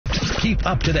Keep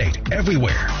up to date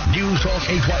everywhere. News Talk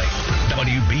 820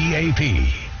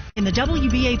 WBAP. In the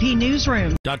WBAP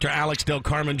newsroom. Dr. Alex Del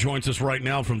Carmen joins us right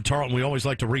now from Tarleton. We always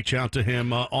like to reach out to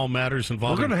him, all matters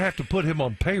involving... We're going to have to put him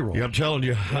on payroll. Yeah, I'm telling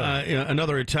you,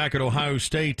 another attack at Ohio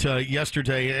State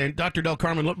yesterday. And Dr. Del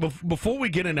Carmen, look, before we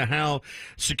get into how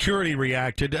security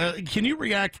reacted, can you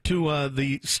react to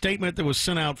the statement that was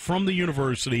sent out from the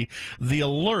university, the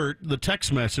alert, the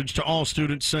text message to all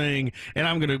students saying, and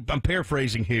I'm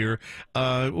paraphrasing here,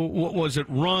 what was it?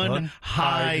 Run,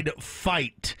 hide,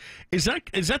 fight. Is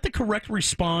that the correct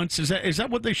response? Is that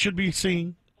what they should be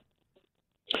seeing?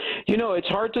 You know, it's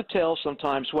hard to tell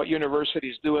sometimes what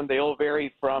universities do, and they all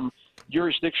vary from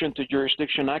jurisdiction to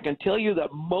jurisdiction. I can tell you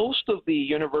that most of the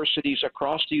universities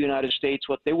across the United States,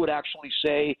 what they would actually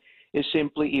say is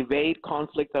simply evade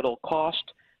conflict at all cost,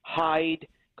 hide,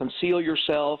 conceal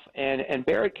yourself, and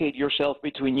barricade yourself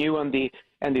between you and the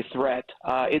threat.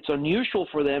 It's unusual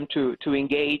for them to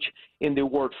engage in the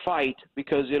word fight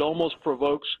because it almost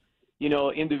provokes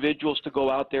individuals to go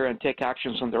out there and take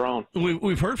actions on their own.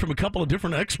 We've heard from a couple of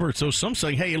different experts, so some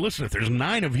saying, hey, listen, if there's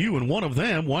 9 of you and 1 of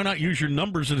them, why not use your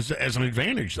numbers as an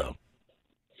advantage, though?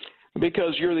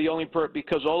 Because you're the only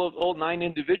because all 9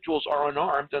 individuals are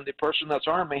unarmed, and the person that's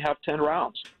armed may have 10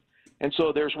 rounds. And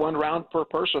so there's 1 round per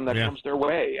person that comes their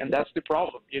way, and that's the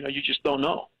problem. You just don't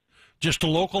know. Just to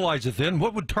localize it then,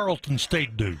 what would Tarleton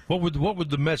State do? What would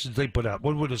the message they put out?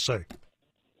 What would it say?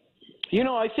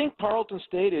 I think Tarleton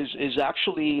State is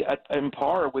actually on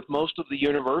par with most of the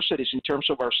universities in terms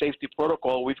of our safety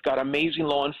protocol. We've got amazing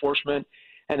law enforcement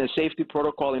and a safety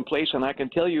protocol in place, and I can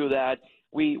tell you that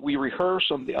we rehearse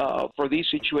for these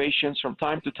situations from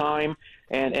time to time,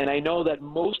 and I know that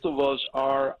most of us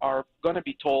are going to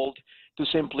be told to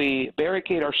simply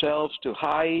barricade ourselves, to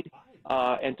hide,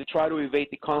 and to try to evade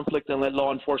the conflict and let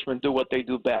law enforcement do what they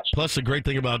do best. Plus, the great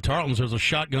thing about Tarleton is there's a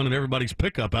shotgun in everybody's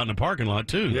pickup out in the parking lot,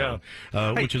 too. Yeah.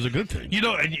 Which is a good thing.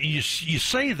 And you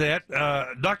say that,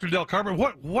 Dr. Del Carmen,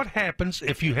 what happens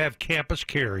if you have campus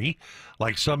carry,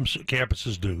 like some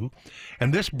campuses do,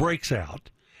 and this breaks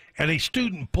out, and a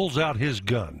student pulls out his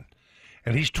gun,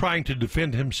 and he's trying to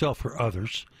defend himself or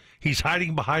others. He's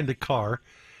hiding behind a car.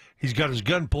 He's got his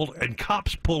gun pulled, and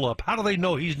cops pull up. How do they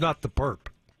know he's not the perp?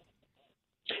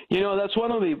 That's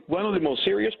one of the most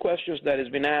serious questions that has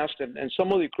been asked, and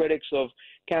some of the critics of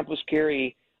campus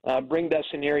carry bring that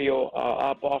scenario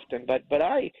up often. But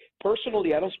I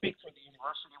personally, I don't speak for the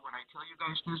university when I tell you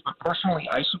guys this, but personally,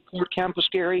 I support campus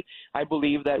carry. I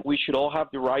believe that we should all have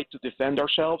the right to defend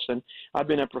ourselves, and I've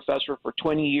been a professor for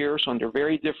 20 years under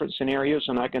very different scenarios,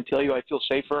 and I can tell you I feel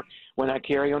safer when I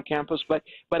carry on campus. But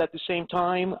at the same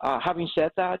time, having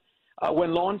said that,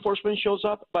 when law enforcement shows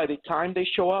up, by the time they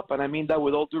show up, and I mean that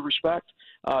with all due respect,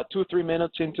 2 or 3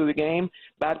 minutes into the game,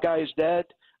 bad guy is dead,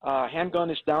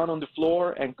 handgun is down on the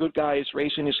floor, and good guy is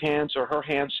raising his hands or her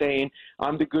hands saying,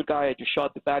 I'm the good guy, I just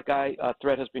shot the bad guy,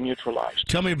 threat has been neutralized.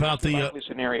 Tell me about the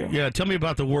scenario. Yeah, tell me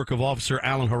about the work of Officer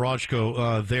Alan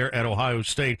Horojko there at Ohio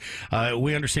State.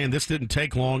 We understand this didn't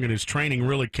take long, and his training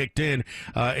really kicked in,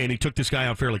 and he took this guy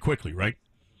out fairly quickly, right?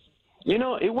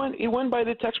 It went by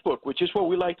the textbook, which is what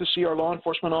we like to see our law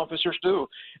enforcement officers do.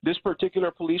 This particular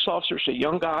police officer is a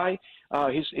young guy.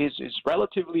 He's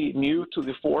relatively new to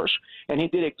the force, and he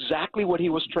did exactly what he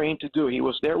was trained to do. He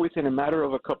was there within a matter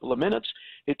of a couple of minutes.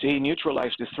 He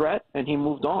neutralized the threat, and he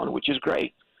moved on, which is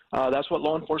great. That's what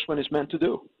law enforcement is meant to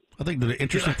do. I think the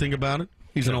interesting thing about it,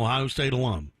 he's an Ohio State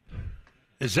alum.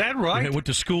 Is that right? He went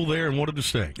to school there and wanted to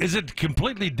stay. Is it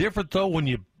completely different, though, when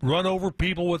you run over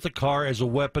people with a car as a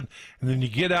weapon, and then you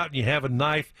get out and you have a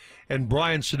knife, and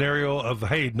Brian's scenario of,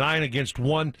 hey, 9 against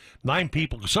 1, 9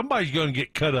 people, somebody's going to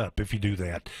get cut up if you do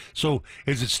that. So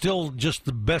is it still just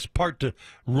the best part to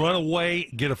run away,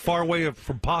 get as far away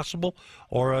from possible,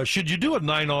 or should you do a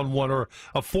 9-on-1 or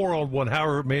a 4-on-1,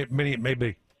 however many it may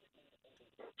be?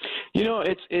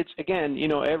 It's again,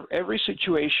 every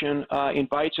situation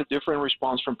invites a different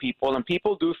response from people, and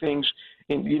people do things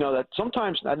that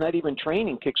sometimes not even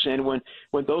training kicks in when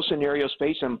those scenarios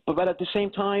face them. But at the same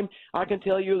time, I can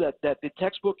tell you that the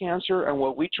textbook answer and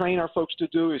what we train our folks to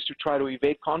do is to try to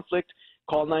evade conflict,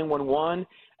 call 911,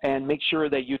 and make sure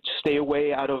that you stay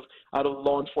away out of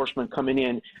law enforcement coming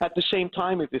in. At the same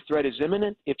time, if the threat is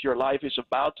imminent, if your life is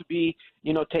about to be,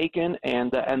 taken,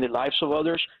 and the lives of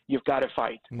others, you've got to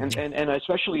fight. Mm-hmm. And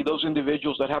especially those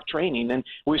individuals that have training. And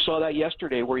we saw that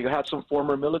yesterday, where you had some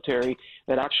former military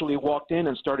that actually walked in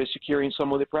and started securing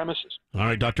some of the premises. All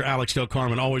right, Dr. Alex Del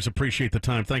Carmen, always appreciate the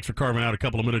time. Thanks for carving out a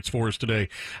couple of minutes for us today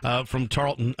from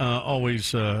Tarleton.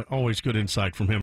 Always good insight from him.